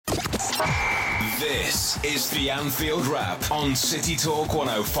This is the Anfield Wrap on City Talk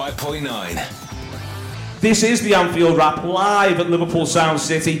 105.9. This is the Anfield Wrap, live at Liverpool Sound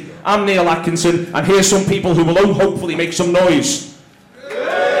City. I'm Neil Atkinson, and here's some people who will hopefully make some noise.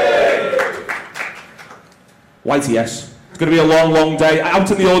 Whitey, yes. It's going to be a long, long day.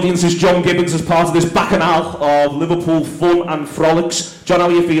 Out in the audience is John Gibbons as part of this bacchanal of Liverpool fun and frolics. John, how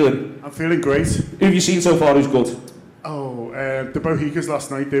are you feeling? I'm feeling great. Who have you seen so far who's good? The Bohicas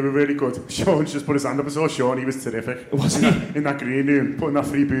last night, they were really good. Sean's just put his hand up. I saw Sean, he was terrific. Was he? In that green room, putting that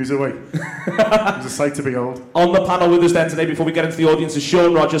free booze away. It was a sight to behold. On the panel with us then today, before we get into the audience, is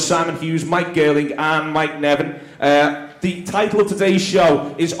Sean Rogers, Simon Hughes, Mike Gerling and Mike Nevin. The title of today's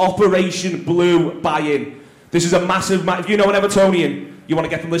show is Operation Blue Buy-In. This is a massive... if you know an Evertonian, you want to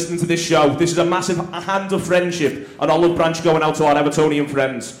get them listening to this show. This is a massive hand of friendship, an olive branch going out to our Evertonian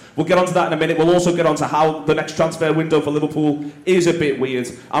friends. We'll get onto that in a minute. We'll also get onto how the next transfer window for Liverpool is a bit weird,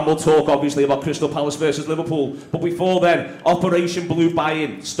 and we'll talk obviously about Crystal Palace versus Liverpool. But before then, Operation Blue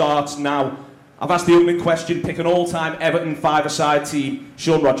Buy-In starts now. I've asked the opening question. Pick an all-time Everton five-a-side team.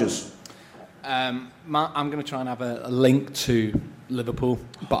 Sean Rogers. I'm going to try and have a link to Liverpool,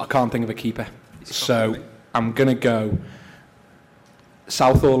 but I can't think of a keeper. So I'm going to go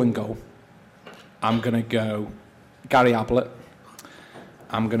Southall in goal. I'm going to go Gary Ablett.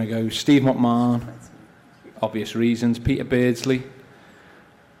 I'm going to go Steve McMahon, obvious reasons, Peter Beardsley,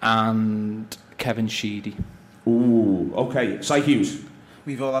 and Kevin Sheedy. Ooh, okay. Si Hughes.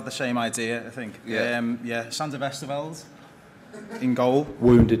 We've all had the same idea, I think. Yeah. Sander Westerveld in goal.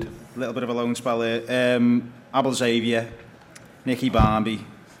 Wounded. A little bit of a lone spell there. Abel Xavier, Nicky Barmby,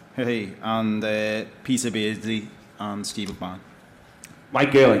 and Peter Beardsley and Steve McMahon.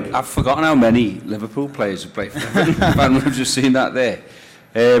 Mike Gerling. I've forgotten how many Liverpool players have played for Everton. I've just seen that there.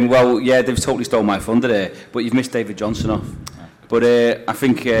 They've totally stole my thunder there, but you've missed David Johnson off. But I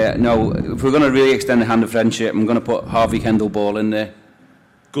think, no, if we're going to really extend the hand of friendship, I'm going to put Harvey Kendall-Ball in there.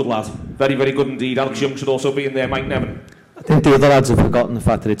 Good lad. Very, very good indeed. Alex Young should also be in there. Mike Nevin. I think the other lads have forgotten the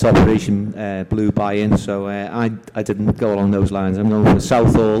fact that it's Operation Blue Buy-In, so I didn't go along those lines. I'm going for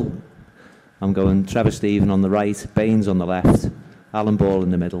Southall. I'm going Trevor Steven on the right, Baines on the left, Alan Ball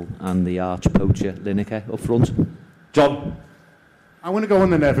in the middle, and the arch poacher Lineker up front. John. I want to go on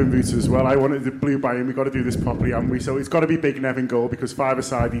the Nevin route as well. I wanted the Blue Buy-In. We've got to do this properly, haven't we? So it's got to be big Nevin goal because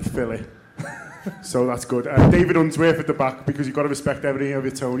five-a-side he'd fill it. So that's good. David Unsworth at the back because you've got to respect everything of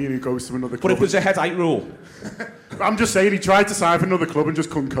Evertonian who goes to another club. But if there's a head-height rule... I'm just saying he tried to sign for another club and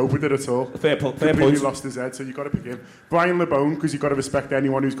just couldn't cope with it at all. Fair point. Completely lost his head, so you've got to pick him. Brian LeBone, because you've got to respect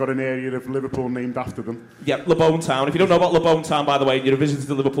anyone who's got an area of Liverpool named after them. Yeah, LeBone Town. If you don't know about LeBone Town, by the way, you're a visitor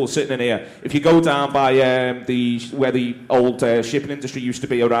to Liverpool sitting in here. If you go down by where the old shipping industry used to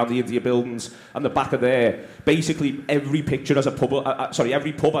be around the India buildings and the back of there, basically every picture has a pub.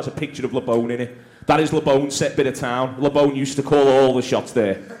 Every pub has a picture of LeBone in it. That is LeBone's set bit of town. LeBone used to call all the shots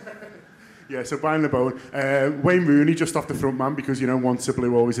there. Yeah, so Brian LeBone. Wayne Rooney just off the front man because, once a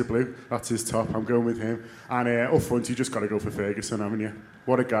blue, always a blue. That's his top. I'm going with him. And up front, you just got to go for Ferguson, haven't you?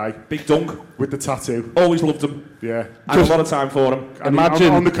 What a guy. Big dunk. With the tattoo. Always loved him. Yeah. I had a lot of time for him.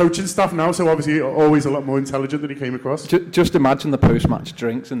 Imagine on the coaching staff now, so obviously always a lot more intelligent than he came across. Just imagine the post-match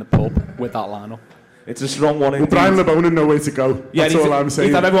drinks in the pub with that lineup. It's a strong one indeed. Well, Brian LeBone had nowhere to go. Yeah, that's all I'm saying.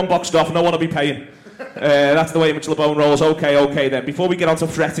 He's had everyone boxed off, no one will be paying. That's the way in which LeBone rolls. Okay then. Before we get on to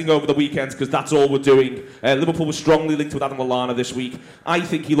fretting over the weekend, because that's all we're doing, Liverpool was strongly linked with Adam Lallana this week. I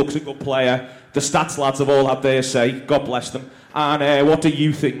think he looks a good player. The stats lads have all had their say. God bless them. And what do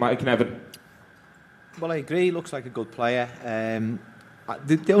you think, Mike Nevin? Well, I agree. He looks like a good player.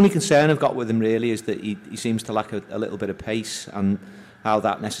 The only concern I've got with him really is that he seems to lack a little bit of pace, and how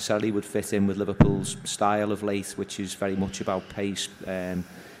that necessarily would fit in with Liverpool's style of late, which is very much about pace,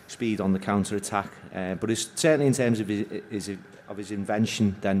 speed on the counter-attack. But certainly in terms of his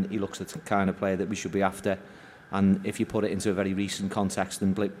invention, then he looks like the kind of player that we should be after. And if you put it into a very recent context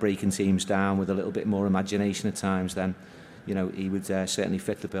and breaking teams down with a little bit more imagination at times, then he would certainly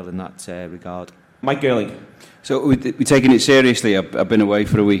fit the bill in that regard. Mike Gerling. So we're taking it seriously. I've been away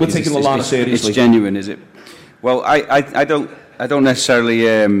for a week. We're taking Lallana seriously. It's genuine, is it? Well, I don't necessarily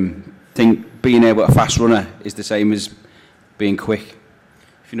think being able to fast runner is the same as being quick.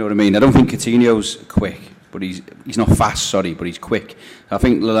 If you know what I mean. I don't think Coutinho's quick, but he's not fast. Sorry, but he's quick. I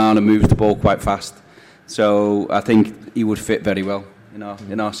think Lallana moves the ball quite fast, so I think he would fit very well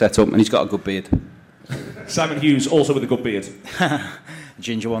in our setup, and he's got a good beard. Simon Hughes also with a good beard.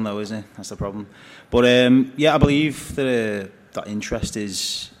 Ginger one though, isn't it? That's the problem. But I believe that interest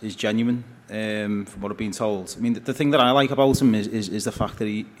is genuine. From what I've been told. I mean, the thing that I like about him is the fact that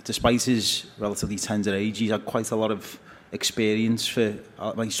he, despite his relatively tender age, he's had quite a lot of experience for,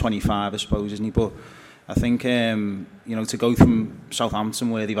 well, he's 25, I suppose, isn't he? But I think, you know, to go from Southampton,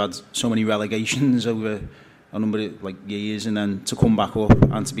 where they've had so many relegations over a number of years, and then to come back up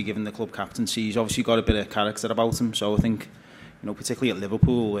and to be given the club captaincy, he's obviously got a bit of character about him. So I think, you know, particularly at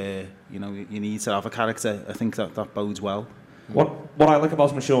Liverpool, where, you know, you need to have a character, I think that bodes well. What I like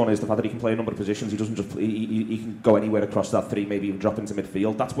about him, Sean, is the fact that he can play a number of positions. He doesn't just he can go anywhere across that three, maybe even drop into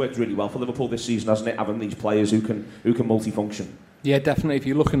midfield. That's worked really well for Liverpool this season, hasn't it? Having these players who can multifunction. Yeah, definitely. If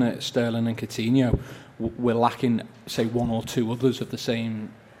you're looking at Sterling and Coutinho, we're lacking, say, one or two others of the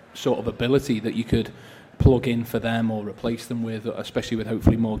same sort of ability that you could plug in for them or replace them with, especially with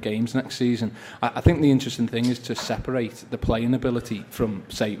hopefully more games next season. I think the interesting thing is to separate the playing ability from,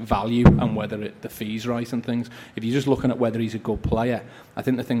 say, value and whether the fee's right and things. If you're just looking at whether he's a good player, I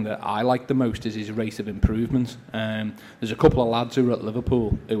think the thing that I like the most is his rate of improvement. There's a couple of lads who are at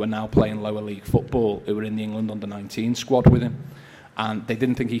Liverpool who are now playing lower league football who were in the England under-19 squad with him, and they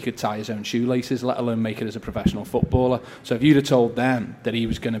didn't think he could tie his own shoelaces, let alone make it as a professional footballer. So if you'd have told them that he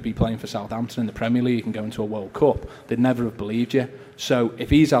was going to be playing for Southampton in the Premier League and going to a World Cup, they'd never have believed you. So if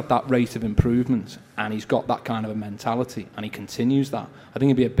he's at that rate of improvement and he's got that kind of a mentality and he continues that, I think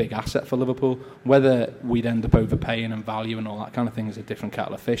he'd be a big asset for Liverpool. Whether we'd end up overpaying and value and all that kind of thing is a different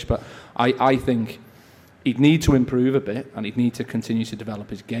kettle of fish. But I think he'd need to improve a bit and he'd need to continue to develop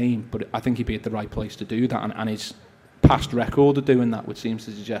his game. But I think he'd be at the right place to do that, and his past record of doing that would seem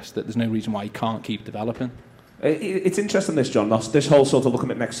to suggest that there's no reason why he can't keep developing. It's interesting, this, John. This whole sort of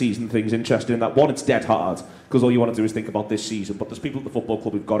looking at next season thing's interesting in that, one, it's dead hard because all you want to do is think about this season, but there's people at the football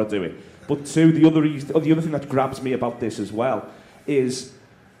club who've got to do it. But two, the other thing that grabs me about this as well is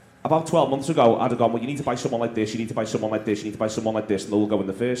about 12 months ago I'd have gone, well, you need to buy someone like this, you need to buy someone like this, you need to buy someone like this, and they'll go in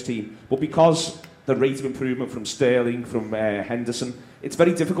the first team. But because the rate of improvement from Sterling, from Henderson, it's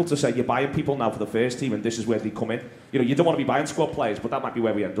very difficult to say you're buying people now for the first team and this is where they come in. You know, you don't want to be buying squad players, but that might be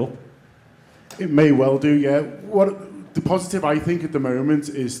where we end up. It may well do, yeah. What the positive I think at the moment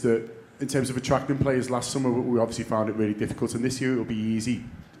is that in terms of attracting players, last summer we obviously found it really difficult, and this year it'll be easy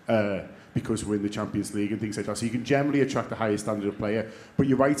because we're in the Champions League and things like that. So you can generally attract the highest standard of player. But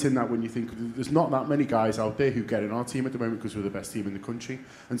you're right in that when you think there's not that many guys out there who get in our team at the moment because we're the best team in the country,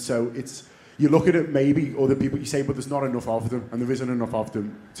 and so it's. You look at it, maybe other people, you say, but there's not enough of them, and there isn't enough of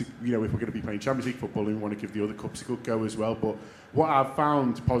them to, you know, if we're going to be playing Champions League football and we want to give the other cups a good go as well. But what I've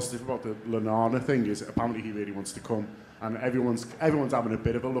found positive about the Lallana thing is apparently he really wants to come, and everyone's having a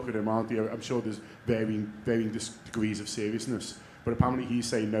bit of a look at him, aren't they? I'm sure there's varying degrees of seriousness, but apparently he's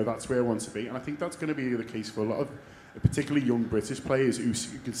saying, no, that's where I want to be, and I think that's going to be the case for a lot of particularly young British players who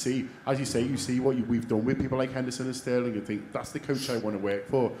you can see, as you say, you see what we've done with people like Henderson and Sterling and think, that's the coach I want to work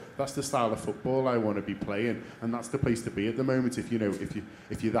for, that's the style of football I want to be playing, and that's the place to be at the moment if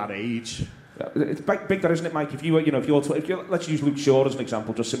you're that age. It's big that, isn't it, Mike? If you're let's use Luke Shaw as an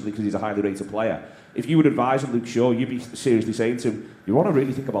example, just simply because he's a highly rated player. If you would advise Luke Shaw, you'd be seriously saying to him, you want to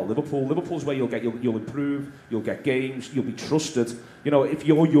really think about Liverpool. Liverpool's where you'll improve, you'll get games, you'll be trusted. You know, if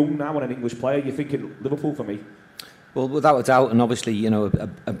you're young now and an English player, you're thinking Liverpool for me. Well, without a doubt, and obviously, you know,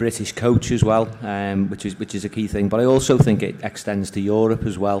 a British coach as well, which is a key thing. But I also think it extends to Europe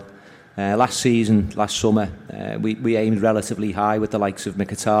as well. Last summer, we aimed relatively high with the likes of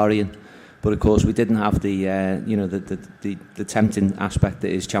Mkhitaryan, but of course we didn't have the tempting aspect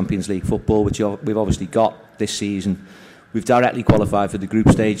that is Champions League football, which we've obviously got this season. We've directly qualified for the group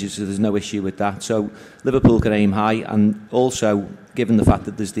stages, so there's no issue with that. So Liverpool can aim high, and also, given the fact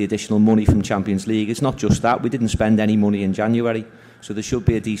that there's the additional money from Champions League, it's not just that. We didn't spend any money in January, so there should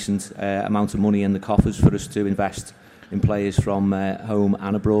be a decent amount of money in the coffers for us to invest in players from home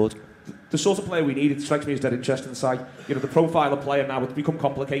and abroad. The sort of player we need, it strikes me as dead interesting side. You know, the profile of player now, it's become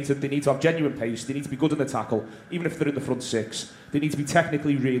complicated. They need to have genuine pace, they need to be good in the tackle, even if they're in the front six. They need to be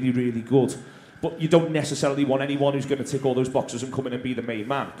technically really, really good. But you don't necessarily want anyone who's going to tick all those boxes and come in and be the main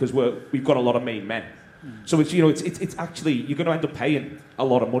man, because we've got a lot of main men. So it's actually, you're going to end up paying a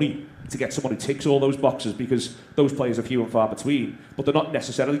lot of money to get someone who ticks all those boxes, because those players are few and far between. But they're not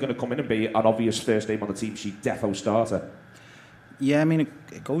necessarily going to come in and be an obvious first name on the team sheet, defo starter. Yeah, I mean,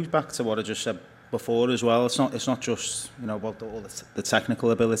 it goes back to what I just said before as well. It's not just, you know, about all the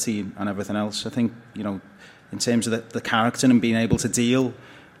technical ability and everything else. I think, you know, in terms of the character and being able to deal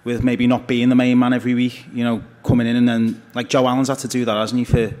with maybe not being the main man every week, you know, coming in, and then, like, Joe Allen's had to do that, hasn't he,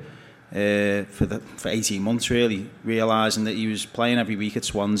 for 18 months, really, realising that he was playing every week at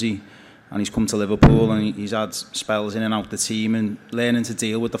Swansea, and he's come to Liverpool and he's had spells in and out the team, and learning to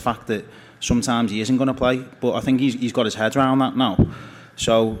deal with the fact that sometimes he isn't going to play. But I think he's got his head around that now.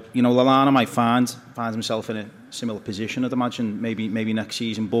 So, you know, Lallana might find himself in a similar position, I'd imagine, maybe next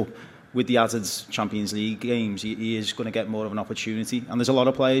season. But with the added Champions League games, he is going to get more of an opportunity. And there's a lot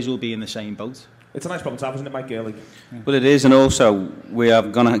of players who will be in the same boat. It's a nice problem to have, isn't it, Mike Gerling? But it is, and also we are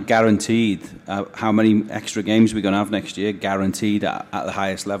going to guaranteed how many extra games we're going to have next year, guaranteed at the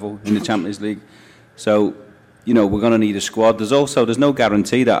highest level in the Champions League. So, you know, we're going to need a squad. There's no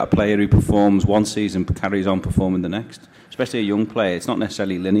guarantee that a player who performs one season carries on performing the next. Especially a young player, it's not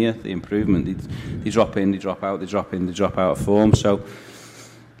necessarily linear, the improvement. They drop in, they drop out, they drop in, they drop out of form. So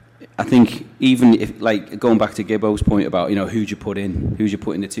I think even if, like, going back to Gibbo's point about, you know, who'd you put in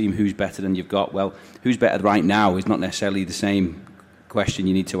the team, who's better than you've got, well, who's better right now is not necessarily the same question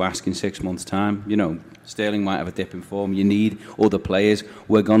you need to ask in 6 months' time. You know, Sterling might have a dip in form. You need other players.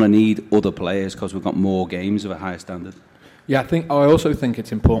 We're going to need other players because we've got more games of a higher standard. Yeah, I also think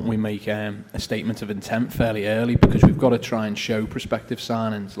it's important we make a statement of intent fairly early, because we've got to try and show prospective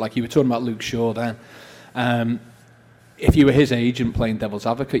signings. Like you were talking about Luke Shaw then. If you were his agent playing devil's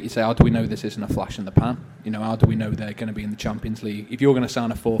advocate, you say, how do we know this isn't a flash in the pan? You know, how do we know they're going to be in the Champions League? If you're going to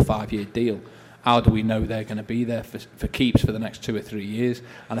sign a 4 or 5 year deal, how do we know they're going to be there for keeps for the next 2 or 3 years?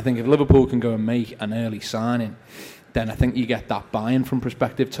 And I think if Liverpool can go and make an early signing, then I think you get that buy-in from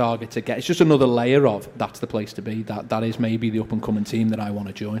prospective targets. It's just another layer of that's the place to be. That is maybe the up-and-coming team that I want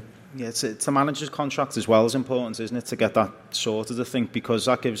to join. Yeah, it's a manager's contract as well as important, isn't it, to get that sorted, I think, because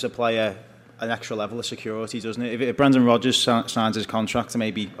that gives a player an extra level of security, doesn't it? If Brendan Rodgers signs his contract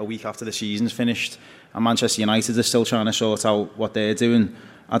maybe a week after the season's finished and Manchester United are still trying to sort out what they're doing,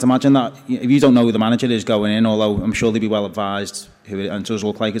 I'd imagine that if you don't know who the manager is going in, although I'm sure they'll be well advised, and it does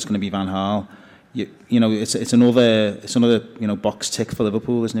look like it's going to be Van Gaal, you know, it's another box tick for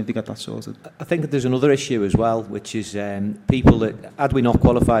Liverpool, isn't it, if they get that sorted? I think that there's another issue as well, which is people that, had we not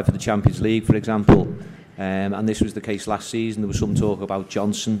qualified for the Champions League, for example, and this was the case last season, there was some talk about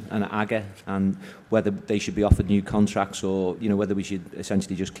Johnson and Agger and whether they should be offered new contracts, or, you know, whether we should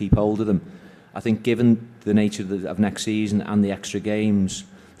essentially just keep hold of them. I think given the nature of next season and the extra games,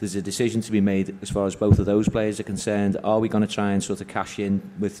 there's a decision to be made as far as both of those players are concerned. Are we going to try and sort of cash in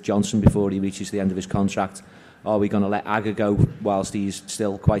with Johnson before he reaches the end of his contract? Are we going to let Agger go whilst he's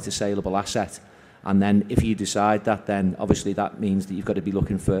still quite a saleable asset? And then if you decide that, then obviously that means that you've got to be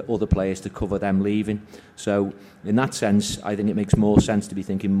looking for other players to cover them leaving. So in that sense, I think it makes more sense to be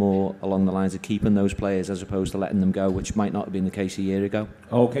thinking more along the lines of keeping those players as opposed to letting them go, which might not have been the case a year ago.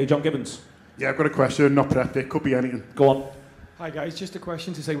 Okay, John Gibbons. Yeah, I've got a question, not prepped. It could be anything. Go on. Hi guys, just a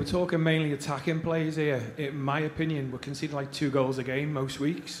question to say, we're talking mainly attacking players here. In my opinion, we're conceding like 2 goals a game most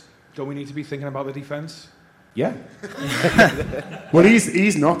weeks. Don't we need to be thinking about the defence? Yeah. Well,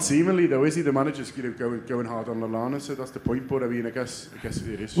 he's not seemingly though, is he? The manager's, you know, going hard on Lallana, so that's the point. But I mean, I guess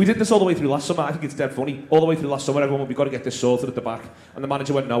it is. We did this all the way through last summer. I think it's dead funny. All the way through last summer, everyone went, we've got to get this sorted at the back, and the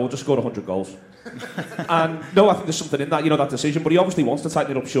manager went, no, we'll just score 100 goals. And no, I think there's something in that, you know, that decision. But he obviously wants to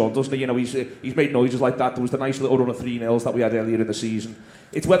tighten it up, Sean, doesn't he? You know, he's made noises like that. There was the nice little run of 3-0s that we had earlier in the season.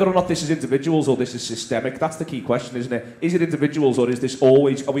 It's whether or not this is individuals or this is systemic. That's the key question, isn't it? Is it individuals, or is this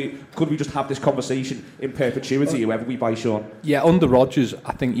always... Could we just have this conversation in perpetuity, whoever we buy, Sean? Yeah, under Rodgers,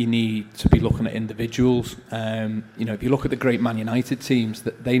 I think you need to be looking at individuals. You know, if you look at the great Man United teams,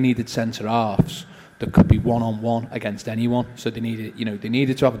 that they needed centre-halves that could be one-on-one against anyone. So they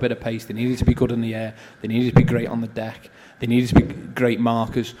needed to have a bit of pace. They needed to be good in the air. They needed to be great on the deck. They needed to be great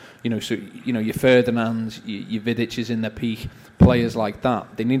markers. You know, so you know your Ferdinands, your Vidics in their peak, players like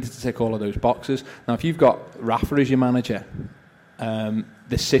that. They needed to tick all of those boxes. Now, if you've got Rafa as your manager,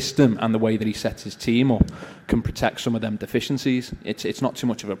 the system and the way that he sets his team up can protect some of them deficiencies. It's not too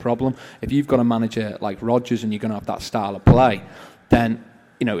much of a problem. If you've got a manager like Rodgers and you're going to have that style of play, then,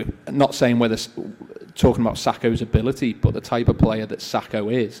 you know, not saying whether talking about Sakho's ability, but the type of player that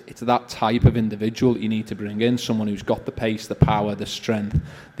Sakho is, it's that type of individual that you need to bring in, someone who's got the pace, the power, the strength,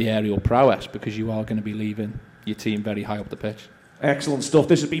 the aerial prowess, because you are going to be leaving your team very high up the pitch. Excellent stuff.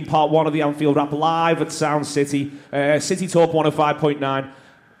 This has been part 1 of the Anfield Wrap live at Sound City. City Talk 105.9.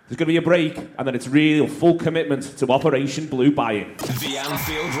 There's going to be a break, and then it's real full commitment to Operation Blue Buy-In. The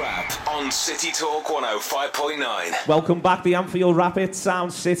Anfield Wrap on City Talk 105.9. Welcome back, the Anfield Wrap. It's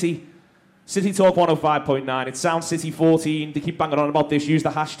Sound City. City Talk 105.9. It's Sound City 14. They keep banging on about this. Use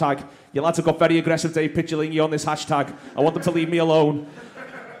the hashtag. Your lads have got very aggressive, Dave Pitchling, on this hashtag. I want them to leave me alone.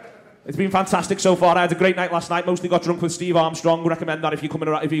 It's been fantastic so far. I had a great night last night. Mostly got drunk with Steve Armstrong. Recommend that if you're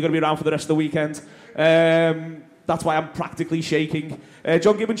going to be around for the rest of the weekend. That's why I'm practically shaking.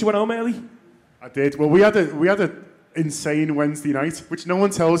 John Gibbons, you went home early? I did. Well, we had a insane Wednesday night, which no one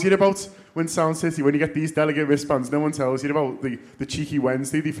tells you about when Sound City, when you get these delegate wristbands, no one tells you about the cheeky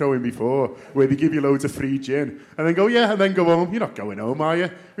Wednesday they throw in before, where they give you loads of free gin, and then go, yeah, and then go home. You're not going home, are you?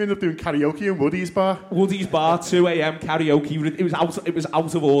 You end up doing karaoke in Woody's Bar. Woody's Bar, 2 a.m. karaoke. It was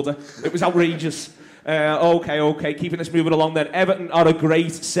out of order. It was outrageous. Okay, keeping this moving along then. Everton are a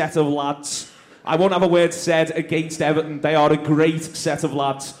great set of lads. I won't have a word said against Everton. They are a great set of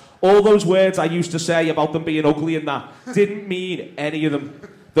lads. All those words I used to say about them being ugly and that didn't mean any of them.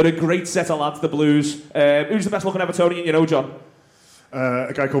 They're a great set of lads, the Blues. Who's the best looking Evertonian you know, John?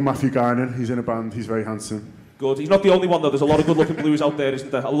 A guy called Matthew Guinan. He's in a band. He's very handsome. Good. He's not the only one, though. There's a lot of good-looking Blues out there, isn't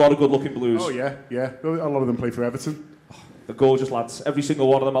there? A lot of good-looking Blues. Oh, yeah. A lot of them play for Everton. They're gorgeous lads. Every single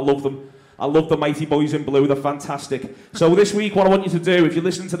one of them. I love them. I love the mighty boys in blue. They're fantastic. So this week, what I want you to do, if you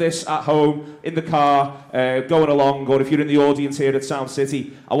listen to this at home, in the car, going along, or if you're in the audience here at Sound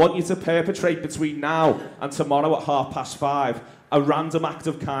City, I want you to perpetrate between now and tomorrow at 5:30 a random act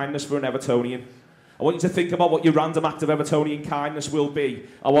of kindness for an Evertonian. I want you to think about what your random act of Evertonian kindness will be.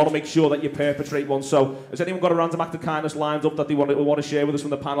 I want to make sure that you perpetrate one. So, has anyone got a random act of kindness lined up that they want to share with us from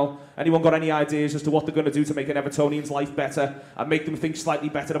the panel? Anyone got any ideas as to what they're going to do to make an Evertonian's life better and make them think slightly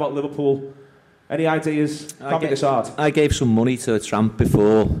better about Liverpool? Any ideas? Can't be this hard. I gave some money to a tramp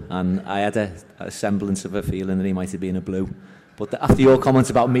before, and I had a semblance of a feeling that he might have been a blue. But after your comments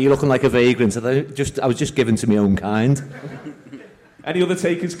about me looking like a vagrant, I was just given to my own kind. Any other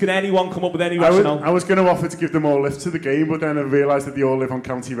takers? Can anyone come up with any rationale? I was going to offer to give them all lifts to the game, but then I realised that they all live on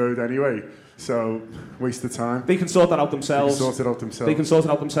County Road anyway. So, waste of time. They can sort that out themselves. Anyone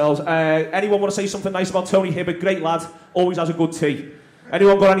want to say something nice about Tony Hibbert? Great lad. Always has a good tea.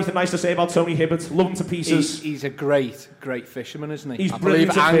 Anyone got anything nice to say about Tony Hibbert? Love him to pieces. He's a great fisherman, isn't he? He's I believe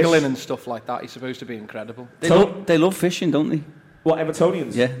brilliant at angling fish. and stuff like that. He's supposed to be incredible. They love fishing, don't they? What,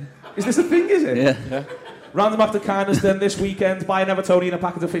 Evertonians? Yeah. Is this a thing, is it? Yeah. Random act of kindness then this weekend. Buy an Evertonian a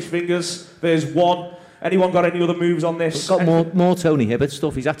packet of fish fingers. There's one. Anyone got any other moves on this? We've got more Tony Hibbert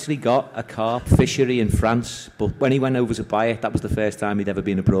stuff. He's actually got a carp fishery in France, but when he went over to buy it, that was the first time he'd ever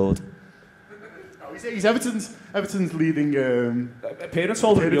been abroad. He's Everton's leading appearance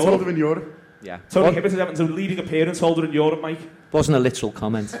holder in Europe. Yeah. Tony Hibbert is Everton's leading appearance holder in Europe, Mike. Wasn't a literal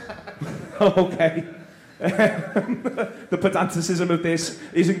comment. Okay. The pedanticism of this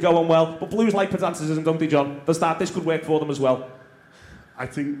isn't going well, but Blues like pedanticism, don't they, John? This could work for them as well. I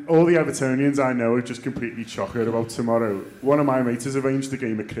think all the Evertonians I know are just completely chocker about tomorrow. One of my mates has arranged a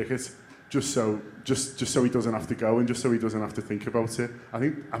game of cricket just so he doesn't have to go and just so he doesn't have to think about it. I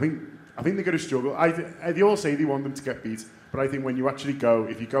think they're going to struggle. They all say they want them to get beat, but I think when you actually go,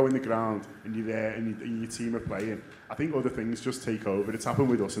 if you go in the ground and you're there and your team are playing, I think other things just take over. It's happened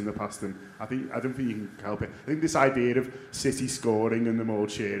with us in the past, and I don't think you can help it. I think this idea of City scoring and them all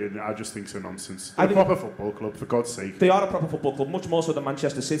cheering, I just think it's a nonsense. They're a proper football club, for God's sake. They are a proper football club, much more so than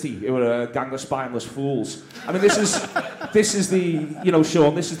Manchester City, who are a gang of spineless fools. I mean, this is the,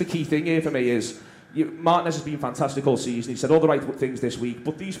 Sean, this is the key thing here for me is, Martinez has been fantastic all season. He said all the right things this week,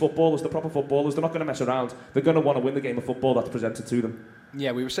 but these footballers, the proper footballers, they're not going to mess around. They're going to want to win the game of football that's presented to them.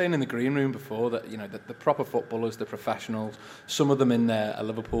 Yeah, we were saying in the green room before that the proper footballers, the professionals, some of them in there are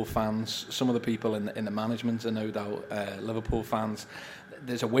Liverpool fans, some of the people in the management are no doubt Liverpool fans.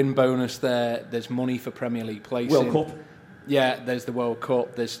 There's a win bonus there. There's money for Premier League placing. World Cup. Yeah, there's the World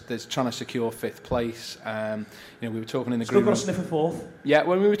Cup. There's trying to secure 5th place. We were talking in the green room. Still got a sniff of 4th. Yeah,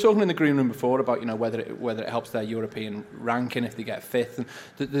 when we were talking in the green room before about whether it helps their European ranking if they get 5th, and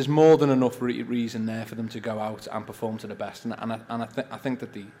there's more than enough reason there for them to go out and perform to the best. And I think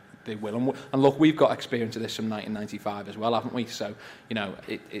that they will. And look, we've got experience of this from 1995 as well, haven't we? So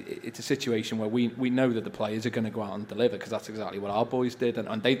it's a situation where we know that the players are going to go out and deliver because that's exactly what our boys did,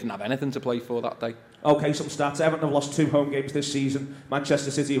 and they didn't have anything to play for that day. Okay, some stats. Everton have lost 2 home games this season.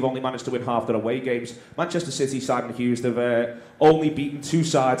 Manchester City have only managed to win half their away games. Manchester City, Simon Hughes, they've only beaten 2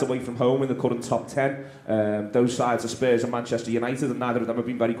 sides away from home in the current top 10. Those sides are Spurs and Manchester United, and neither of them have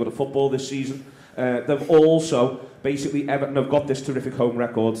been very good at football this season. They've also, basically, Everton have got this terrific home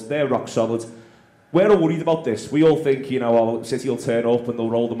record. They're rock solid. We're all worried about this. We all think, City will turn up and they'll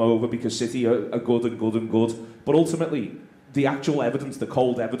roll them over because City are good and good and good. But ultimately, the actual evidence, the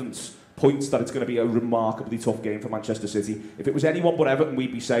cold evidence, points that it's going to be a remarkably tough game for Manchester City. If it was anyone but Everton,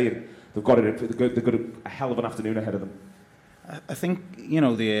 we'd be saying they've got a hell of an afternoon ahead of them. I think,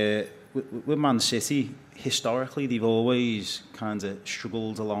 with Man City, historically, they've always kind of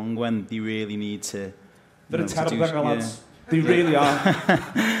struggled along when they really need to... They're a terrible gang of lads. They really are.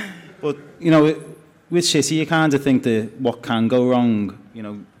 But, with City, you kind of think that what can go wrong,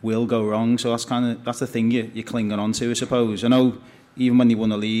 will go wrong. So that's the thing you're clinging on to, I suppose. I know even when they won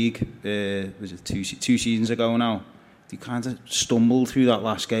the league, was it two seasons ago now, kind of stumbled through that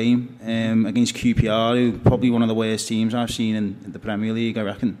last game against QPR, who probably one of the worst teams I've seen in the Premier League, I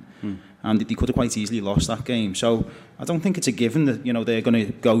reckon. And they could have quite easily lost that game. So I don't think it's a given that they're going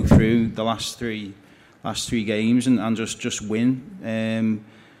to go through the last three games and just win.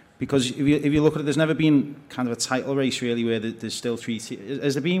 Because if you look at it, there's never been kind of a title race really where there's still three teams.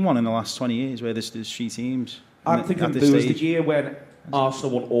 Has there been one in the last 20 years where there's three teams? I'm thinking there was the year when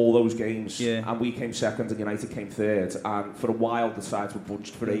Arsenal won all those games, and we came second and United came third, and for a while the sides were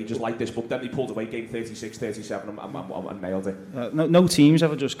bunched for ages like this, but then they pulled away game 36, 37 and nailed it. No teams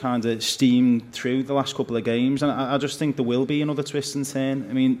ever just kind of steamed through the last couple of games, and I just think there will be another twist and turn.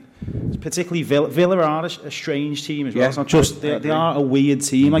 I mean, particularly Villa are a strange team as well. It's not just they are a weird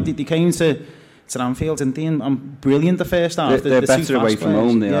team. Like they came to Anfield, didn't they? And brilliant the first half. They're better away from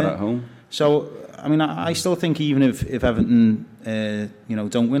home than they are at home. So I mean, I still think even if Everton,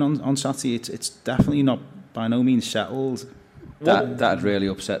 don't win on Saturday, it's definitely not by no means settled. That'd really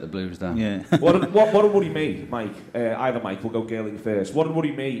upset the Blues, that. Yeah. What would worry me, Mike? Either Mike, we'll go Girling first. What would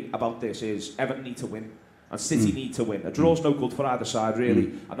worry me about this is Everton need to win, and City need to win. A draw's no good for either side,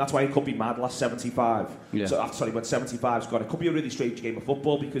 really, and that's why it could be mad last 75. Yeah. So, sorry, when 75's gone, it could be a really strange game of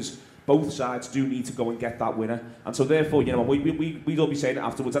football because both sides do need to go and get that winner. And so therefore, we'd all be saying it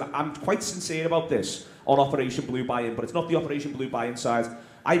afterwards, and I'm quite sincere about this on Operation Blue Buy-In, but it's not the Operation Blue Buy-In side.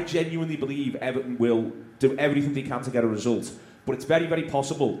 I genuinely believe Everton will do everything they can to get a result. But it's very, very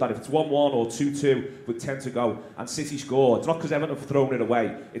possible that if it's 1-1 or 2-2 with 10 to go and City score, it's not because Everton have thrown it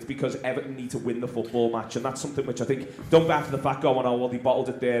away, it's because Everton need to win the football match, and that's something which I think, don't go after the fact going, oh, well, they bottled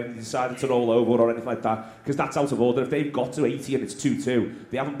it there and they decided to roll over or anything like that, because that's out of order. If they've got to 80 and it's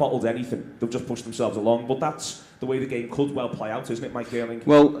 2-2, they haven't bottled anything, they've just pushed themselves along. But that's the way the game could well play out, isn't it, Mike Girling?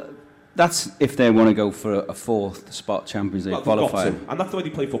 Well, that's if they want to go for a fourth spot Champions League qualifier. And that's the way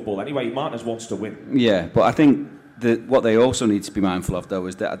they play football anyway. Martinez wants to win. Yeah, but I think what they also need to be mindful of, though,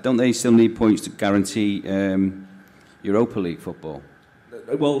 is that don't they still need points to guarantee Europa League football?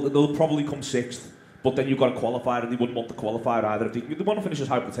 Well, they'll probably come sixth, but then you've got a qualifier, and they wouldn't want the qualifier either. They want to finish as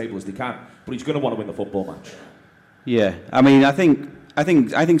high up the table as they can, but he's going to want to win the football match. Yeah, I mean, I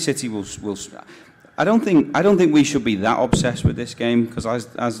think City will. I don't think we should be that obsessed with this game because,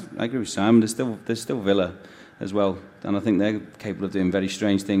 as I agree with Simon, there's still Villa as well, and I think they're capable of doing very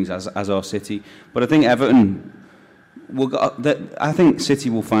strange things as are City. But I think Everton. I think City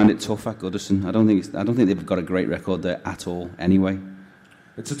will find it tough at Goodison. I don't think they've got a great record there at all. Anyway,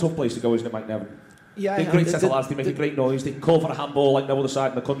 it's a tough place to go, isn't it, Mike Nevin? Yeah, they're great set of lads. They make a great noise. They can call for a handball like no other side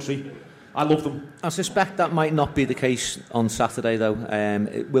in the country. I love them. I suspect that might not be the case on Saturday, though.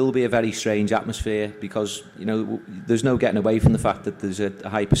 It will be a very strange atmosphere because there's no getting away from the fact that there's a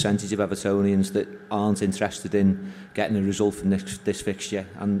high percentage of Evertonians that aren't interested in getting a result from this fixture,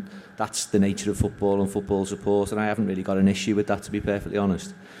 and that's the nature of football and football support. And I haven't really got an issue with that, to be perfectly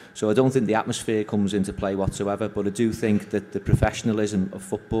honest. So I don't think the atmosphere comes into play whatsoever, but I do think that the professionalism of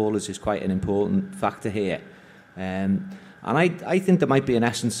footballers is quite an important factor here. And I think there might be an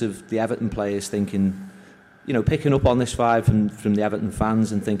essence of the Everton players thinking, picking up on this vibe from the Everton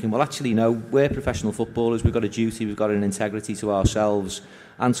fans and thinking, well, actually, no, we're professional footballers. We've got a duty, we've got an integrity to ourselves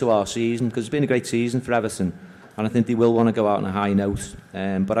and to our season, because it's been a great season for Everton. And I think they will want to go out on a high note.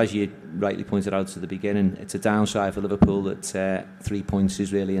 But as you rightly pointed out at the beginning, it's a downside for Liverpool that 3 points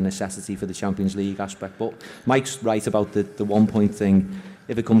is really a necessity for the Champions League aspect. But Mike's right about the 1 point thing.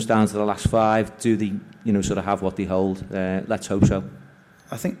 If it comes down to the last five, do they, sort of have what they hold? Let's hope so.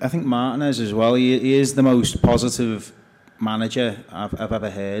 I think Martinez as well. He is the most positive manager I've ever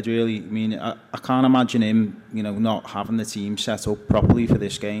heard. Really, I mean, I can't imagine him, not having the team set up properly for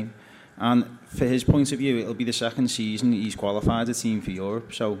this game. And for his point of view, it'll be the second season he's qualified a team for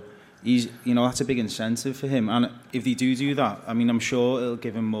Europe. So he's, that's a big incentive for him. And if they do that, I mean, I'm sure it'll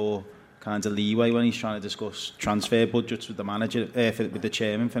give him more kind of leeway when he's trying to discuss transfer budgets with the manager, with the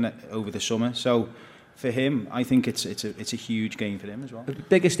chairman over the summer. So for him, I think it's a huge game for him as well. The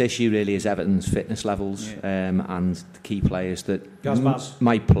biggest issue really is Everton's fitness levels, and the key players that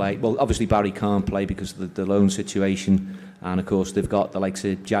might play. Well, obviously Barry can't play because of the loan situation, and of course they've got the likes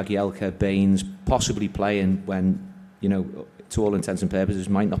of Jagielka, Baines possibly playing when, to all intents and purposes,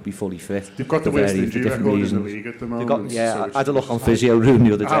 might not be fully fit. They've got the worst injury record in the league at the moment. I had a look on Physio Room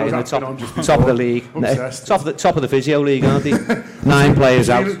the other day, and the top of the league. Top of the Physio League, aren't they? 9 players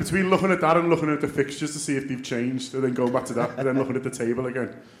out. Between looking at that and looking at the fixtures to see if they've changed, and then going back to that, and then looking at the table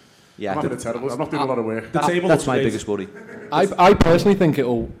again. Yeah, I'm not doing a lot of work. That's my biggest worry. I personally think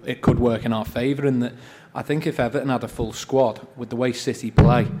it could work in our favour, in that I think if Everton had a full squad with the way City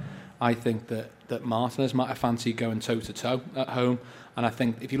play, I think that Martinez might have fancied going toe-to-toe at home. And I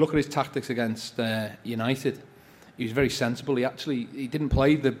think if you look at his tactics against United, he was very sensible. He didn't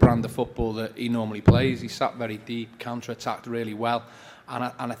play the brand of football that he normally plays. He sat very deep, counter-attacked really well,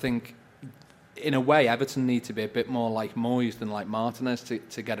 and I think, in a way, Everton need to be a bit more like Moyes than like Martinez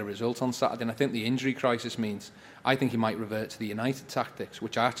to get a result on Saturday. And I think the injury crisis means I think he might revert to the United tactics,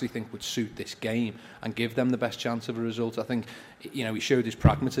 which I actually think would suit this game and give them the best chance of a result. I think, you know, he showed his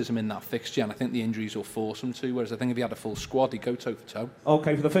pragmatism in that fixture, and I think the injuries will force him to. Whereas I think if he had a full squad, he'd go toe to toe.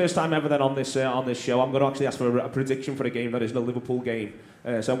 Okay, for the first time ever then on this show, I'm going to actually ask for a prediction for a game that isn't a Liverpool game.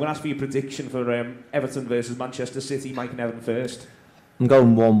 So I'm going to ask for your prediction for Everton versus Manchester City. Mike and Evan first. I'm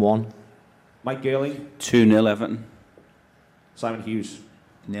going 1-1. Mike Girling. 2-0 Everton. Simon Hughes.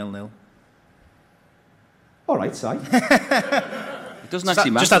 0-0. All right, Si. It doesn't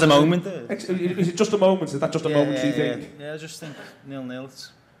actually matter. Just at a moment. Is it just a moment? Is that just a moment, do you think? Yeah, I just think 0-0.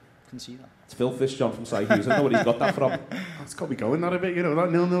 Can see that. It's filth, this, John, from Si Hughes. I don't know where he's got that from. It's got me going that a bit, you know, that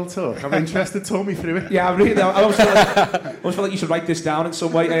 0-0 talk. I'm interested, talk me through it. Yeah, I always feel like you should write this down in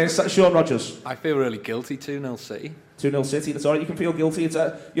some way. Sean Rogers. I feel really guilty, 2-0 City. 2-0 City, that's all right, you can feel guilty. It's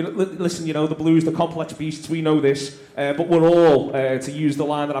listen, you know, the Blues, the complex beasts, we know this, but we're all, to use the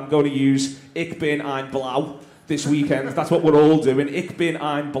line that I'm going to use, Ich bin ein Blau, this weekend. That's what we're all doing, Ich bin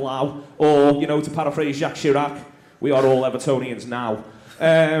ein Blau, or, you know, to paraphrase Jacques Chirac, we are all Evertonians now.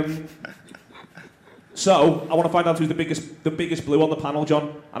 So, I want to find out who's the biggest blue on the panel,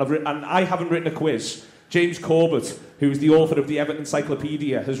 John, and I haven't written a quiz. James Corbett, who's the author of the Everton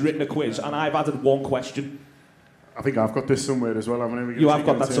Encyclopedia, has written a quiz, and I've added one question. I think I've got this somewhere as well. You have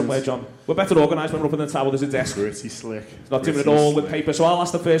got that somewhere, John. We're better organised when we're up in the tower. There's a desk. Pretty slick. It's not doing it all with paper. So I'll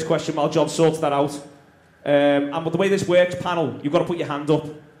ask the first question while John sorts that out. And the way this works, panel, you've got to put your hand up.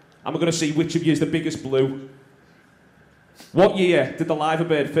 And we're going to see which of you is the biggest blue. What year did the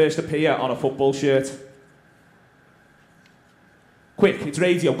Liverbird first appear on a football shirt? Quick, it's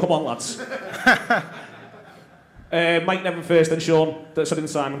radio. Come on, lads. Mike Nevin first, then Sean. Then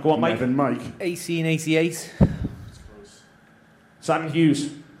Simon. Go on, Mike. Nevin, Mike. 1888. Simon Hughes.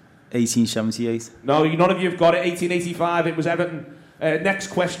 1878. No, none of you have got it. 1885, it was Everton. Next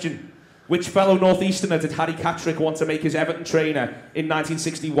question. Which fellow Northeasterner did Harry Catrick want to make his Everton trainer in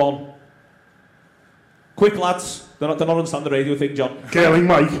 1961? Quick, lads. They're not understand the radio thing, John. Girling,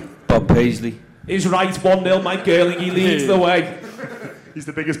 Mike. Bob Paisley. Is right, 1-0, Mike Girling. He leads the way. He's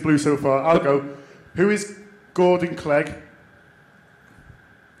the biggest blue so far. I'll go. Who is Gordon Clegg?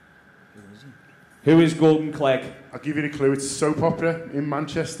 Who is Gordon Clegg? I'll give you a clue. It's soap opera in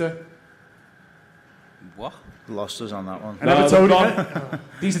Manchester. What? Lost us on that one. No, Evertonian.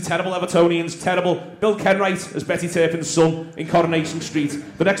 These are terrible Evertonians. Terrible. Bill Kenwright as Betty Turpin's son in Coronation Street.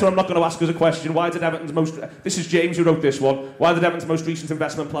 The next one I'm not going to ask is a question. Why did Everton's This is James who wrote this one. Why did Everton's most recent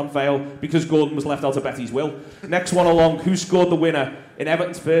investment plan fail? Because Gordon was left out of Betty's will. Next one along. Who scored the winner in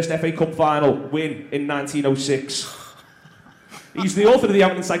Everton's first FA Cup final win in 1906? He's the author of the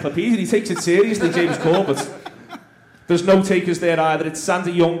Everton Encyclopedia. He takes it seriously, James Corbett. There's no takers there either. It's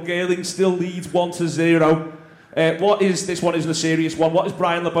Sandy Young. Girling still leads 1-0. What is, this one isn't a serious one, what is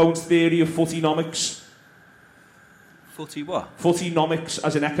Brian LeBone's theory of footynomics? Footy what? Footynomics,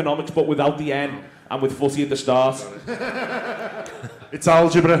 as in economics, but without the N, and with footy at the start. It's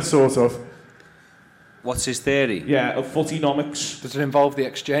algebra, sort of. What's his theory? Yeah, of footynomics. Does it involve the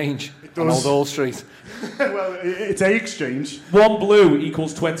exchange on Old Hall Street? Well, it's a exchange. 1 blue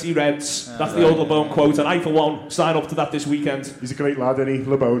equals 20 reds. That's the old LeBone quote, and I, for one, sign up to that this weekend. He's a great lad, isn't he?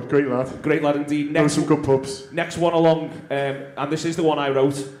 LeBone, great lad. Great lad indeed. Knows some good pubs. Next one along, and this is the one I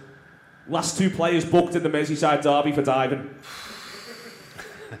wrote. Last 2 players booked in the Merseyside derby for diving.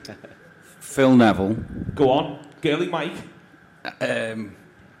 Phil Neville. Go on. Girly Mike.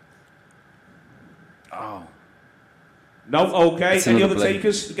 Oh. No, okay. It's Any other blame.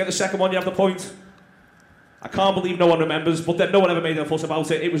 takers? You get the second one, you have the point. I can't believe no one remembers, but then no one ever made a fuss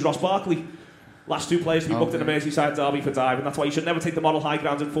about it. It was Ross Barkley. Last 2 players to be booked in the Merseyside derby for diving. That's why you should never take the moral high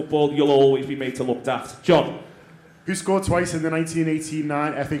ground in football. You'll always be made to look daft. John. Who scored twice in the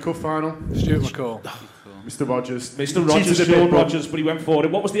 1989 FA Cup final? Stuart McCall. Mr. Rogers. Mr. Rogers, Sean Rogers, but he went for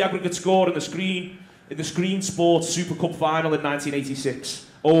it. What was the aggregate score in the Screen Sports Super Cup final in 1986?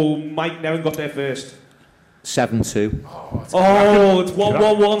 Oh, Mike Nevin got there first. 7-2. Oh, it's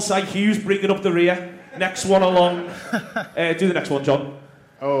 1-1-1. Si Hughes bringing up the rear. Next one along. Do the next one, John.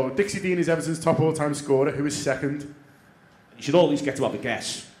 Oh, Dixie Dean is Everton's top all-time scorer. Who is second? You should always get to have a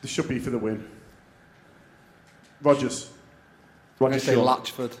guess. This should be for the win. Rogers. Rogers Say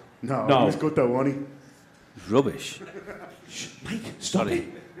Latchford. No, No. he was good though, wasn't he? Rubbish. Mike, stop it.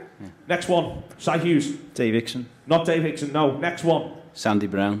 Yeah. Next one, Si Hughes. Dave Hickson. Not Dave Hickson, no. Next one. Sandy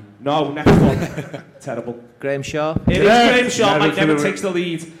Brown. No, next one. Terrible. Graham Sharp. It is Graham Sharp. Mike Nevin takes the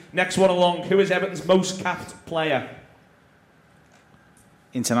lead. Next one along. Who is Everton's most capped player?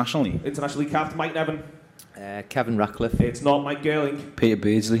 Internationally capped. Mike Nevin. Kevin Ratcliffe. It's not. Mike Gerling. Peter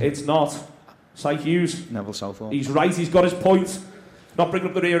Beardsley. It's not. Si Hughes. Neville Southall. He's right. He's got his point. Not bringing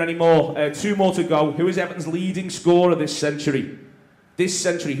up the rear anymore. 2 more to go. Who is Everton's leading scorer this century? This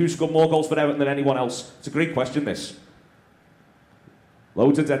century, who scored more goals for Everton than anyone else? It's a great question, this.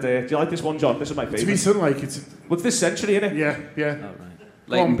 Loads of dead air. Do you like this one, John? This is my favourite. To be something like it's... What's this century, innit? Yeah. Oh,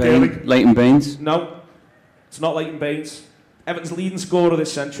 right. Leighton Baines. No, it's not Leighton Baines. Everton's leading scorer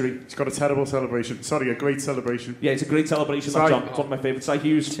this century. It's got a terrible celebration. Sorry, a great celebration. Yeah, it's a great celebration, that, John. It's one of my favourites. Si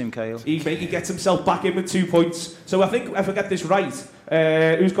Hughes. Tim Cahill. He gets himself back in with 2 points. So I think, if I get this right,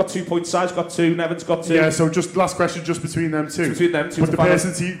 who's got 2 points? Si's got 2, Nevin's got 2. Yeah, so just last question, just between them two. Between them two. But the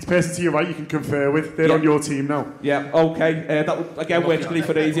person to your right you can confer with, they're on your team now. Yeah, okay. That, again, works great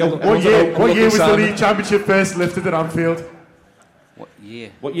for radio. What year was the League Championship first lifted at Anfield? What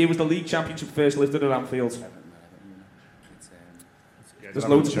year? What year was the League Championship first lifted at Anfield? There's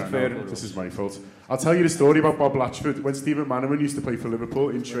loads of conferring. This is my fault. I'll tell you the story about Bob Latchford. When Stephen Manaman used to play for Liverpool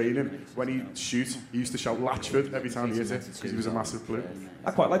in training, when he'd shoot, he used to shout Latchford every time he hit it, because he was a massive blue.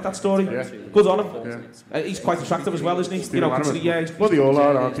 I quite like that story. Yeah. Good on him. Yeah. He's quite attractive as well, isn't he? Stephen Manaman. Well, they all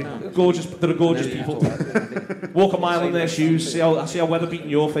are, aren't they? Gorgeous. They're gorgeous people. Walk a mile in their shoes. See how weather-beaten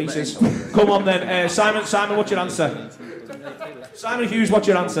your face is. Come on then. Simon, what's your answer? Simon Hughes, what's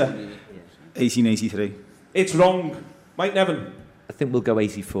your answer? 1883. It's wrong. Mike Nevin. I think we'll go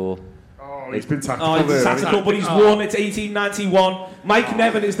 84. Oh, he's been tactical he's tactical, but he's won. It's 1891. Mike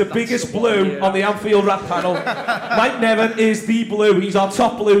Nevin is the biggest blue on the Anfield Wrap panel. Mike Nevin is the blue. He's our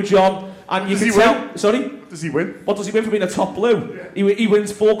top blue, John. And you can tell... Win? Sorry? Does he win? What does he win for being a top blue? Yeah. He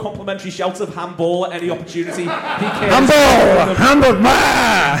wins 4 complimentary shouts of handball at any opportunity. Handball,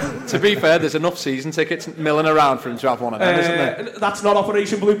 man! To be fair, there's enough season tickets milling around for him to have one of them, isn't there? That's not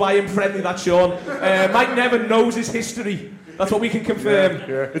Operation Blue Buy Him friendly, that's Sean. Mike Nevin knows his history. That's what we can confirm.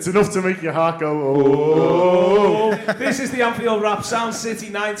 Yeah. It's enough to make your heart go, oh. This is the Anfield Wrap, Sound City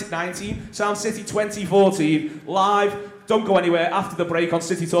 19, Sound City 2014, live. Don't go anywhere. After the break on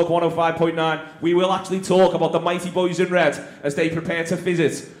City Talk 105.9, we will actually talk about the mighty boys in red as they prepare to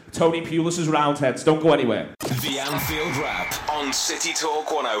visit Tony Pulis's Roundheads. Don't go anywhere. The Anfield Wrap on City Talk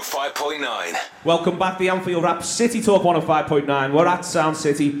 105.9. Welcome back, the Anfield Wrap, City Talk 105.9. We're at Sound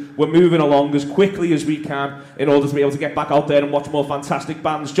City. We're moving along as quickly as we can in order to be able to get back out there and watch more fantastic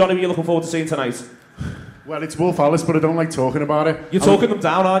bands. Johnny, what are you looking forward to seeing tonight? Well, it's Wolf Alice, but I don't like talking about it. You're talking them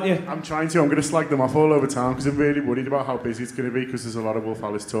down, aren't you? I'm trying to. I'm going to slag them off all over town because I'm really worried about how busy it's going to be because there's a lot of Wolf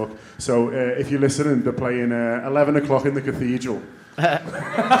Alice talk. So if you're listening, they're playing 11 o'clock in the Cathedral. And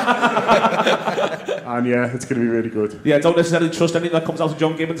yeah, it's going to be really good. Yeah, don't necessarily trust anything that comes out of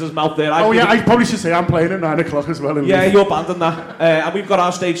John Gibbons' mouth there. I probably should say I'm playing at 9 o'clock as well. Yeah, you're banned on that. And we've got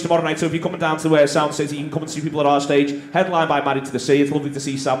our stage tomorrow night, so if you're coming down to Sound City, you can come and see people at our stage, headlined by Married to the Sea. It's lovely to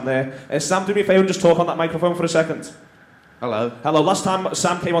see Sam there. Sam, do me a favour and just talk on that microphone for a second. Hello. Last time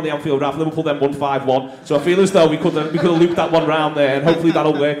Sam came on the Anfield Wrap, Liverpool then won 5-1. So I feel as though we could have looped that one round there, and hopefully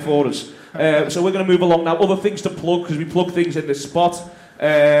that'll work for us. So we're going to move along now. Other things to plug, because we plug things in this spot.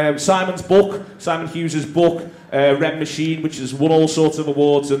 Simon's book, Simon Hughes' book, Red Machine, which has won all sorts of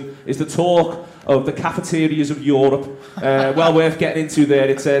awards and is the talk of the cafeterias of Europe. Well worth getting into there.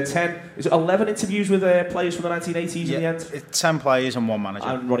 It's 11 interviews with players from the 1980s in the end? It's 10 players and 1 manager.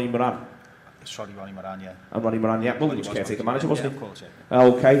 And Ronnie Moran. Sorry, Ronnie Moran, yeah. And Ronnie Moran, yeah. Well, he was caretaker manager, wasn't he? Of course, yeah.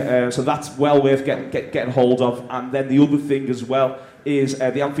 Okay, so that's well worth getting hold of. And then the other thing as well is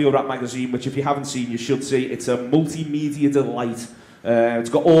the Anfield Wrap magazine, which if you haven't seen, you should see. It's a multimedia delight. It's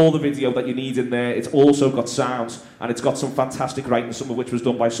got all the video that you need in there. It's also got sounds, and it's got some fantastic writing, some of which was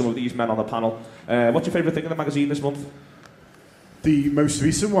done by some of these men on the panel. What's your favourite thing in the magazine this month? The most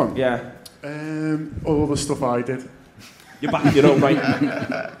recent one? Yeah. All the stuff I did. You're backing your own right.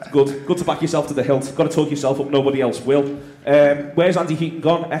 Good to back yourself to the hilt. Got to talk yourself up, nobody else will. Where's Andy Heaton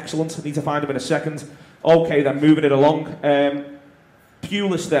gone? Excellent. Need to find him in a second. Okay, then moving it along.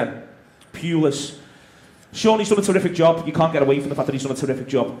 Pulis then. Pulis. Sean, he's done a terrific job. You can't get away from the fact that he's done a terrific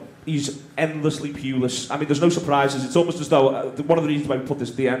job. He's endlessly Pulis. I mean, there's no surprises. It's almost as though one of the reasons why we put this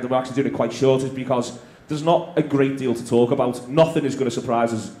at the end and we're actually doing it quite short is because there's not a great deal to talk about. Nothing is going to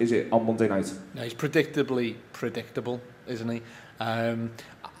surprise us, is it, on Monday night? No, he's predictably predictable, isn't he?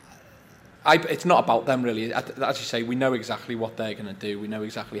 It's not about them, really. As you say, we know exactly what they're going to do. We know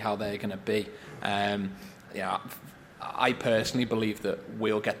exactly how they're going to be. I personally believe that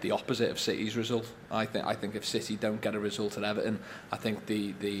we'll get the opposite of City's result. I think if City don't get a result at Everton, I think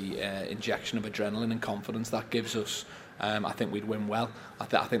the injection of adrenaline and confidence that gives us, I think we'd win well. I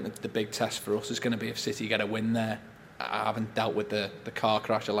think that the big test for us is going to be if City get a win there. I haven't dealt with the car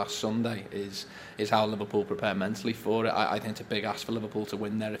crash of last Sunday. Is how Liverpool prepare mentally for it. I think it's a big ask for Liverpool to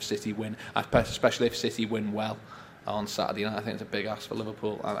win there if City win, especially if City win well on Saturday night. I think it's a big ask for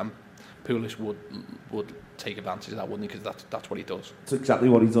Liverpool. And Pulis would take advantage of that, wouldn't he? Because that's what he does. That's exactly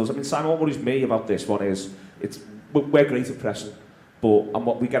what he does. I mean, Simon, what worries me about this one is we're great at pressing,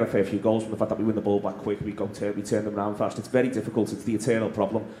 but we get a fair few goals from the fact that we win the ball back quick, we turn them around fast. It's very difficult. It's the eternal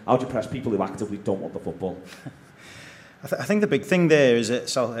problem. How do you press people who actively don't want the football? I think the big thing there is at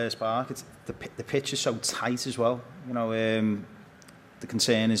Selhurst Park. It's the pitch is so tight as well. You know, the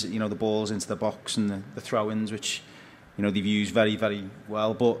concern is the balls into the box and the throw-ins, which they've used very, very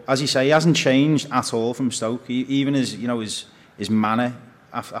well. But as you say, he hasn't changed at all from Stoke. Even his manner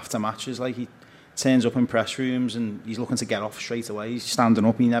after matches, like he turns up in press rooms and he's looking to get off straight away. He's standing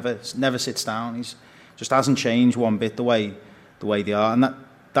up. He never sits down. He's just hasn't changed one bit the way they are, and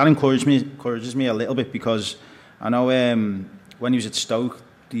that encourages me a little bit, because I know when he was at Stoke,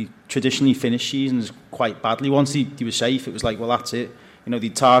 he traditionally finished seasons quite badly. Once he was safe, it was like, well, that's it.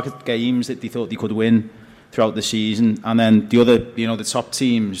 They'd target games that they thought they could win throughout the season, and then the other, the top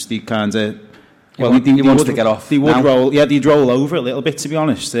teams, they kind of, he wants to get off. They would roll, they'd roll over a little bit, to be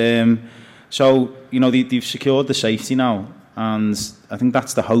honest. So they've secured the safety now, and I think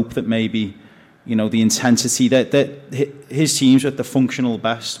that's the hope that maybe, the intensity that his teams were at the functional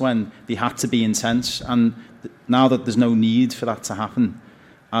best when they had to be intense, and now that there's no need for that to happen,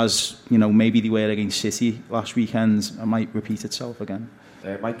 as maybe they were against City last weekend, it might repeat itself again.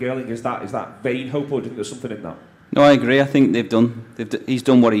 Mike Girling, is that vain hope, or do you think there's something in that? No, I agree. I think he's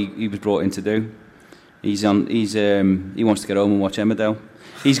done what he was brought in to do. He wants to get home and watch Emmerdale.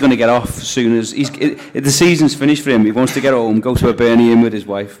 He's going to get off as soon as the season's finished for him. He wants to get home, go to a Bernie Inn with his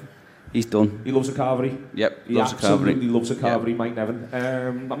wife. He's done. He loves a carvery. Yep, he absolutely loves a carvery. Yep. Mike Nevin.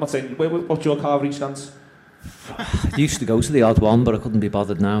 I'm not saying what's your carvery stance. I used to go to the odd one, but I couldn't be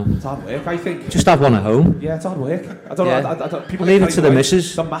bothered now. It's hard work, I think. Just have one at home. Yeah, it's hard work. I don't know. People leave it to the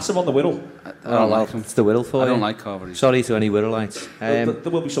missus. It's massive on the Whittle. I don't like them. It's the Whittle for you. I don't like carveries. Sorry to any Whittleites.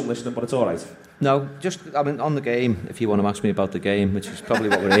 There will be some listening, but it's all right. No, on the game, if you want to ask me about the game, which is probably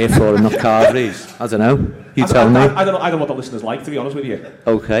what we're here for, and not carveries. I don't know. You tell me. I don't know what the listeners like, to be honest with you.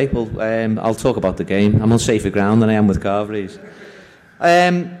 Okay, well, I'll talk about the game. I'm on safer ground than I am with carveries.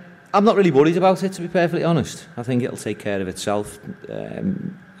 I'm not really worried about it, to be perfectly honest. I think it'll take care of itself.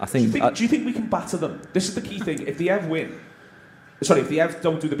 I think. Do you think we can batter them? This is the key thing. If the Ev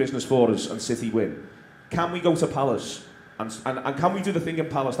don't do the business for us and City win, can we go to Palace? And can we do the thing in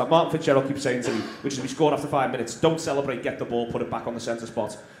Palace that Martin Fitzgerald keeps saying to me, which is we scored after 5 minutes, don't celebrate, get the ball, put it back on the centre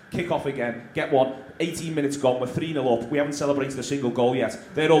spot, kick off again, get one, 18 minutes gone, we're 3-0 up, we haven't celebrated a single goal yet.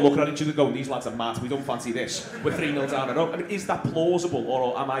 They're all looking at each other going, these lads are mad, we don't fancy this, we're 3-0 down. I mean, is that plausible,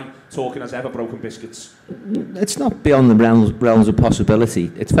 or am I talking as ever broken biscuits? It's not beyond the realms of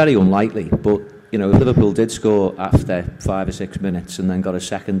possibility. It's very unlikely, but if Liverpool did score after 5 or 6 minutes and then got a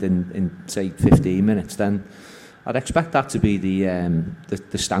second in say 15 minutes, then I'd expect that to be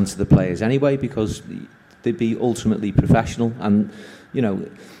the stance of the players anyway, because they'd be ultimately professional, and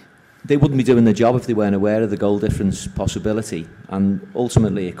they wouldn't be doing the job if they weren't aware of the goal difference possibility. And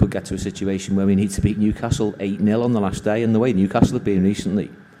ultimately, it could get to a situation where we need to beat Newcastle 8-0 on the last day, and the way Newcastle have been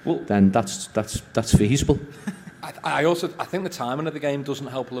recently, then that's feasible. I think the timing of the game doesn't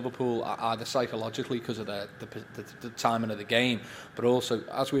help Liverpool either psychologically because of the timing of the game, but also,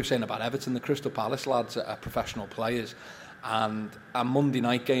 as we were saying about Everton, the Crystal Palace lads are professional players, and a Monday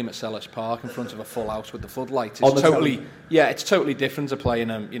night game at Selhurst Park in front of a full house with the floodlights is it's totally different to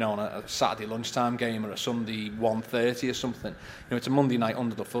playing on a Saturday lunchtime game or a Sunday 1:30 or something. It's a Monday night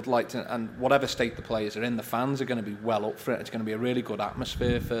under the floodlights, and whatever state the players are in, the fans are going to be well up for it. It's going to be a really good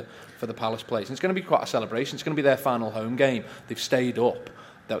atmosphere for the Palace players, and it's going to be quite a celebration. It's going to be their final home game. They've stayed up.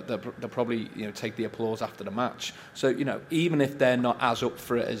 They'll probably take the applause after the match. So even if they're not as up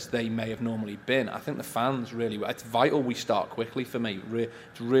for it as they may have normally been, I think the fans it's vital we start quickly for me.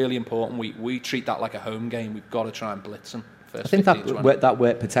 It's really important we treat that like a home game. We've got to try and blitz them. I think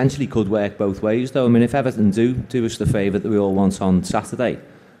that potentially could work both ways, though. I mean, if Everton do us the favour that we all want on Saturday,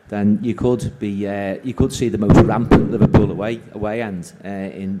 then you could see the most rampant Liverpool away end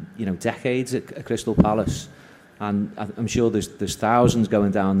in decades at Crystal Palace. And I'm sure there's thousands going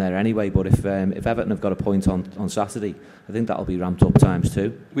down there anyway. But if Everton have got a point on Saturday, I think that'll be ramped up times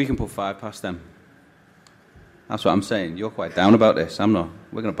 2. We can put 5 past them. That's what I'm saying. You're quite down about this. I'm not.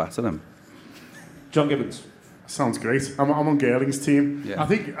 We're going to batter them. John Gibbons. Sounds great. I'm on Gerling's team. Yeah. I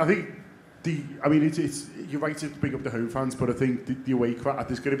think it's you're right to bring up the home fans, but I think the away crowd,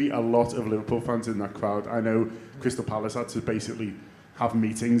 there's going to be a lot of Liverpool fans in that crowd. I know Crystal Palace had to basically have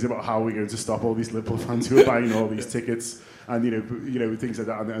meetings about how we're going to stop all these Liverpool fans who are buying all these tickets, and you know things like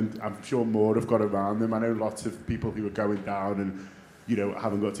that. And I'm sure more have got around them. I know lots of people who are going down and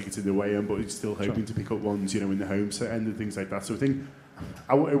haven't got tickets in the away end, but still hoping to pick up ones in the home set end and things like that. So I think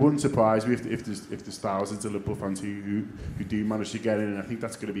it wouldn't surprise me if there's thousands of Liverpool fans who do manage to get in, and I think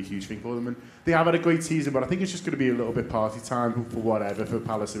that's going to be a huge thing for them. And they have had a great season, but I think it's just going to be a little bit party time for whatever for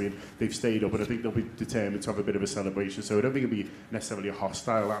Palace. I mean, they've stayed up, and I think they'll be determined to have a bit of a celebration. So I don't think it'll be necessarily a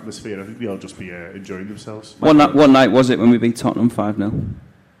hostile atmosphere. I think they'll just be enjoying themselves. One night was it when we beat Tottenham 5-0?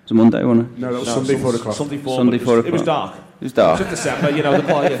 It was a Monday, wasn't it? No, that was Sunday 4 o'clock. Sunday 4 o'clock. It was dark. It was dark. It was December, the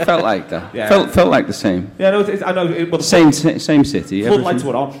play. Felt like that. Yeah. Felt like the same. Yeah, no, I know. Same city. Floodlights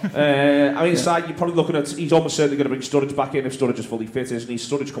were on. You're probably looking at. He's almost certainly going to bring Sturridge back in if Sturridge is fully fit, isn't he?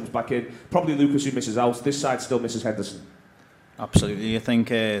 Sturridge comes back in. Probably Lucas who misses out. This side still misses Henderson. Absolutely. I think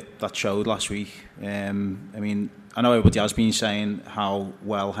that showed last week. I mean, I know everybody has been saying how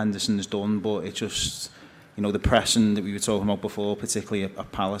well Henderson has done, but it just, the pressing that we were talking about before, particularly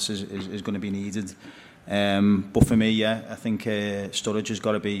at Palace, is going to be needed. But for me, I think Sturridge has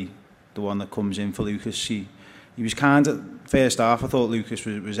got to be the one that comes in for Lucas. He was kind of, first half, I thought Lucas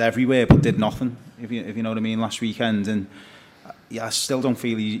was everywhere but did nothing, if you know what I mean, last weekend. And I still don't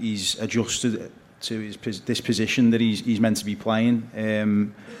feel he's adjusted to this position that he's meant to be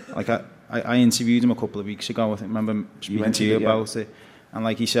playing. I interviewed him a couple of weeks ago. I remember speaking to you about it. And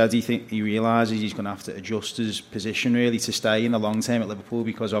like he said, he realises he's going to have to adjust his position really to stay in the long term at Liverpool,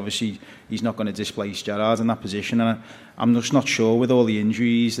 because obviously he's not going to displace Gerrard in that position. And I'm just not sure with all the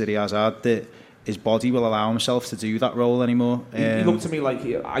injuries that he has had that his body will allow himself to do that role anymore. He looked to me like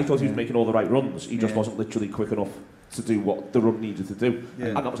I thought he was making all the right runs. He just wasn't literally quick enough to do what the run needed to do,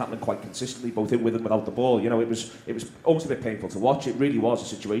 and that was happening quite consistently, both in with and without the ball. It was almost a bit painful to watch. It really was a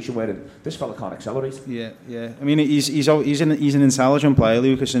situation where this fella can't accelerate. Yeah. I mean, he's an intelligent player,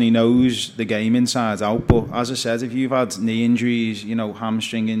 Lucas, and he knows the game inside out. But as I said, if you've had knee injuries,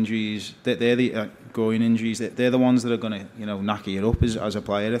 hamstring injuries, they're the groin injuries. They're the ones that are going to knock you up as a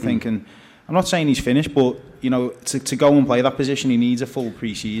player, I think. And I'm not saying he's finished, but to go and play that position, he needs a full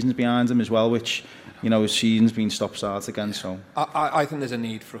pre-season behind him as well, which. His season's been stop-start again, so... I think there's a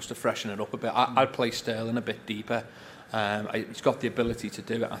need for us to freshen it up a bit. I'd play Sterling a bit deeper. He's got the ability to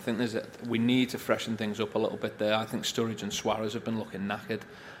do it. I think we need to freshen things up a little bit there. I think Sturridge and Suarez have been looking knackered,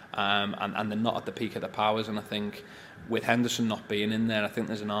 and they're not at the peak of their powers, and I think with Henderson not being in there, I think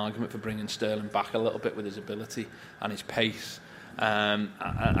there's an argument for bringing Sterling back a little bit with his ability and his pace.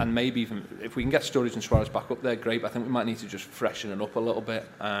 And maybe even if we can get Sturridge and Suarez back up there, great. But I think we might need to just freshen it up a little bit.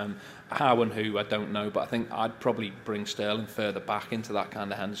 How and who, I don't know, but I think I'd probably bring Sterling further back into that kind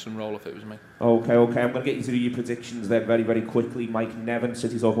of Henderson role if it was me. Okay. I'm going to get you to do your predictions there very, very quickly. Mike Nevin,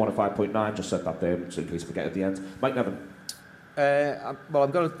 City Talk 105.9, just said that there, so in case I forget at the end. Mike Nevin.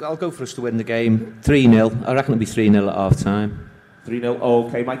 I'll go for us to win the game 3-0. I reckon it'll be 3-0 at half time. 3-0.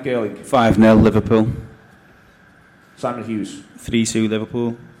 Okay, Mike Gerling. 5-0 Liverpool. Simon Hughes. 3-2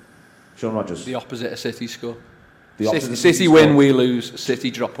 Liverpool. Sean Rogers. The opposite of City score. City win, we lose.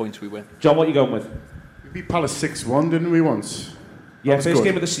 City drop points, we win. John, what are you going with? We beat Palace 6-1, didn't we, once? Yeah, first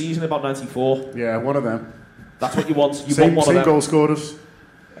game of the season, about 94. Yeah, one of them. That's what you want. You want one of them. Same goal scorers.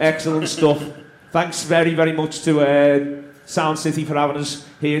 Excellent stuff. Thanks very, very much to Sound City for having us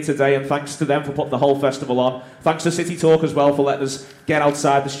here today, and thanks to them for putting the whole festival on. Thanks to City Talk as well for letting us get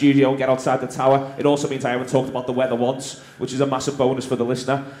outside the studio and get outside the tower. It also means I haven't talked about the weather once, which is a massive bonus for the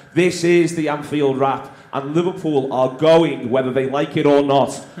listener. This is the Anfield Wrap, and Liverpool are going, whether they like it or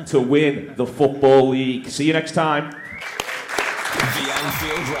not, to win the Football League. See you next time. The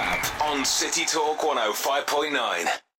Anfield Wrap on City Talk 105.9.